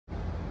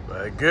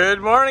Good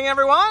morning,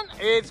 everyone.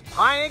 It's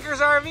Pine Acres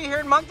RV here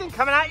in Moncton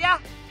coming at ya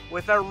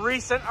with a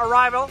recent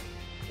arrival.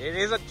 It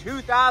is a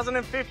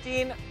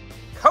 2015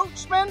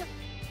 Coachmen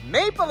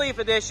Maple Leaf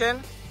Edition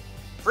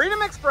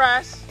Freedom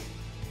Express.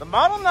 The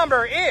model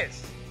number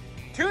is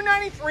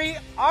 293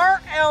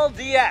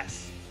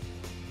 RLDS.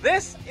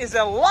 This is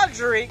a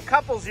luxury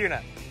couples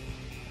unit.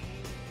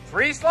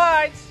 3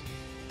 slides,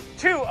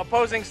 2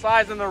 opposing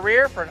slides in the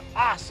rear for an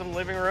awesome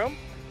living room,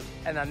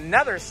 and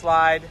another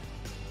slide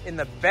in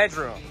the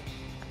bedroom.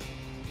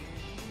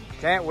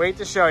 Can't wait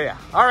to show you.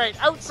 All right,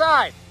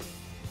 outside.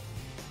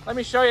 Let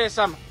me show you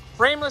some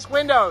frameless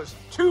windows,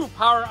 2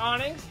 power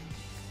awnings.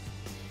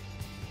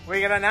 We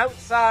got an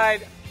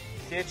outside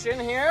kitchen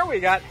here. We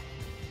got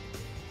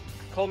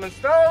Coleman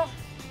stove,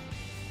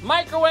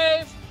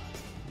 microwave.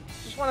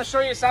 Just want to show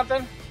you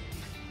something.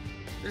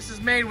 This is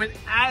made with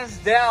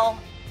Asdel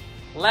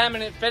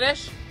laminate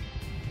finish.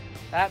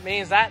 That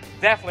means that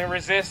definitely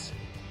resists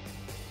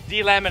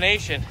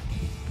delamination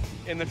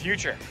in the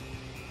future.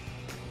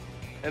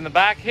 In the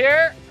back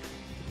here,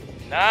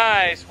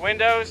 nice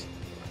windows.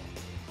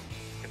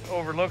 You can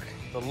overlook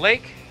the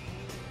lake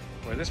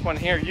where this one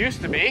here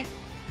used to be.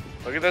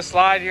 Look at this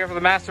slide here for the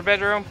master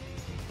bedroom.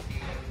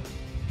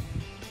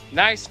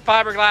 Nice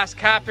fiberglass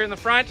cap here in the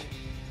front.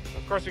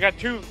 Of course, we got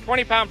 2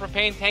 20-pound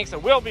propane tanks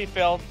that will be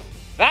filled.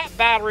 That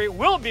battery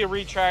will be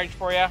recharged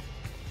for you.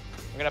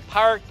 We're gonna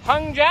power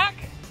tongue jack.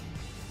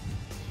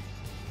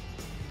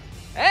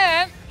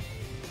 And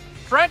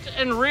front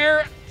and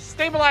rear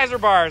stabilizer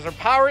bars, or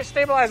power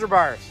stabilizer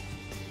bars.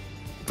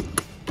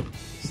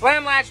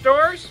 Slam latch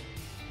doors.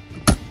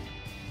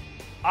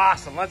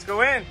 Awesome, let's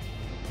go in.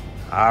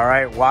 All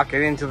right,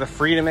 walking into the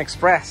Freedom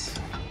Express.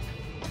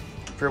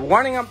 If you're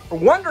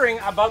wondering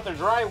about the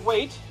dry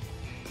weight,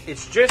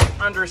 it's just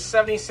under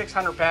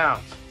 7,600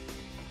 pounds.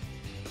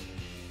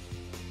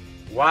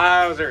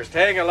 Wowzers,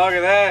 take a look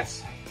at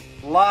this.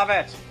 Love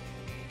it.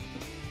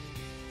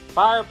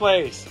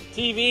 Fireplace,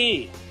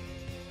 TV.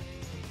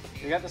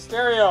 We got the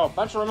stereo,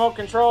 bunch of remote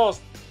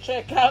controls.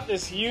 Check out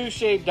this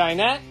U-shaped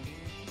dinette.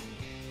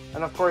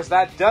 And of course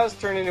that does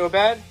turn into a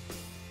bed.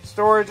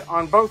 Storage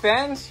on both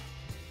ends.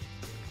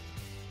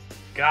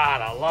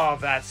 God, I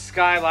love that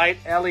skylight.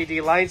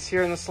 LED lights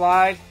here in the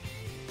slide.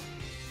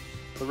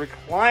 The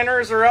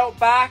recliners are out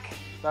back,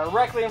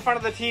 directly in front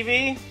of the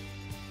TV.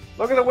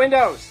 Look at the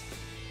windows.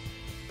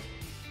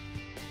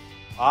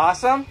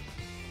 Awesome.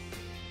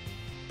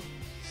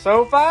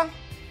 Sofa.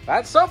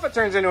 That sofa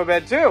turns into a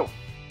bed too.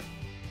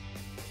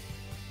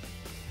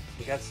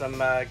 You got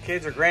some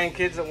kids or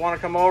grandkids that want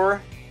to come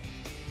over.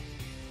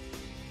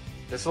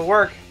 This will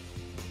work.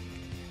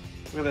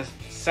 Look at this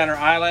center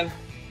island.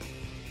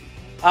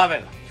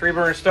 Oven,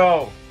 3-burner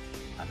stove,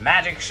 a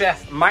Magic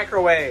Chef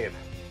microwave,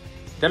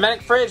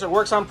 Dometic fridge that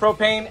works on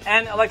propane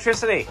and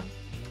electricity.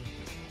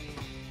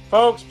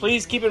 Folks,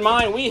 please keep in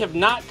mind, we have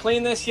not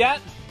cleaned this yet.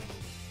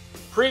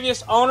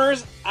 Previous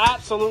owners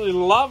absolutely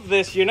love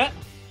this unit,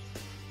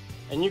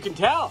 and you can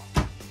tell.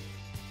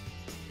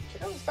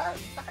 Check out this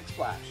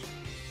backsplash.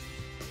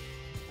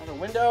 Another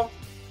window.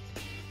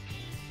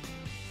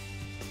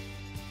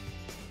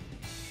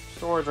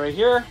 Storage right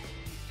here.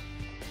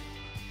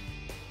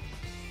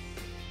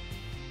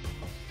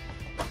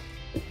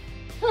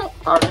 Oh,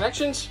 power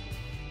connections.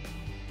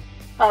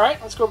 All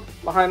right, let's go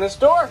behind this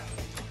door.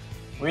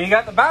 We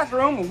got the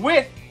bathroom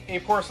with a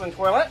porcelain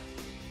toilet.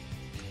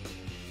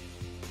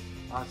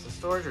 Lots of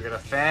storage. We got a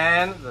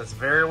fan that's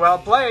very well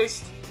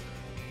placed.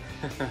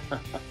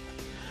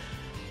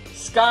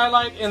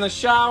 Skylight in the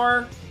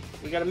shower.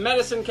 We got a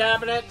medicine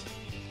cabinet.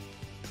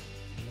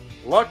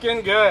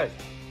 Looking good.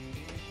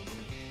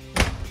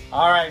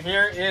 All right,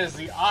 here is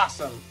the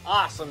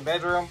awesome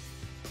bedroom.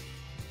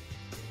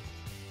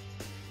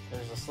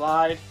 There's a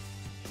slide.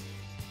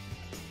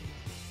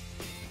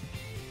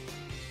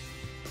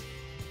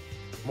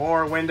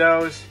 More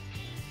windows.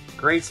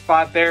 Great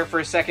spot there for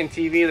a second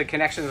TV. The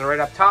connections are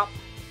right up top.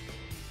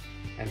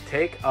 And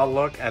take a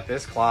look at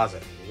this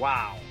closet.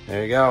 Wow.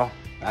 There you go.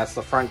 That's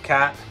the front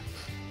cat.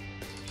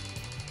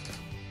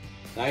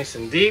 Nice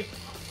and deep.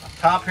 Up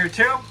top here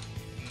too.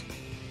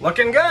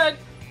 Looking good.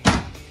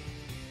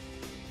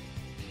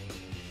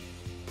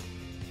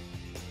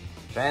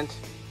 Vent.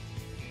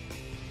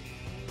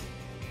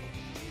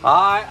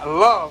 I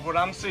love what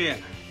I'm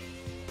seeing.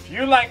 If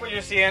you like what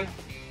you're seeing,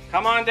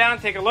 come on down,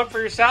 take a look for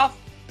yourself.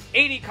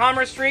 80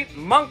 Commerce Street,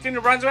 Moncton,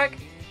 New Brunswick.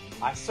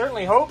 I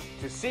certainly hope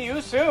to see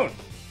you soon.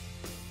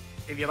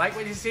 If you like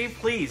what you see,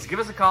 please give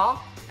us a call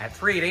at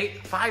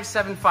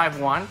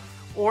 388-5751,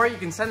 or you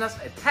can send us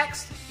a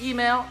text,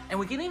 email, and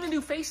we can even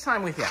do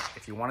FaceTime with you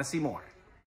if you want to see more.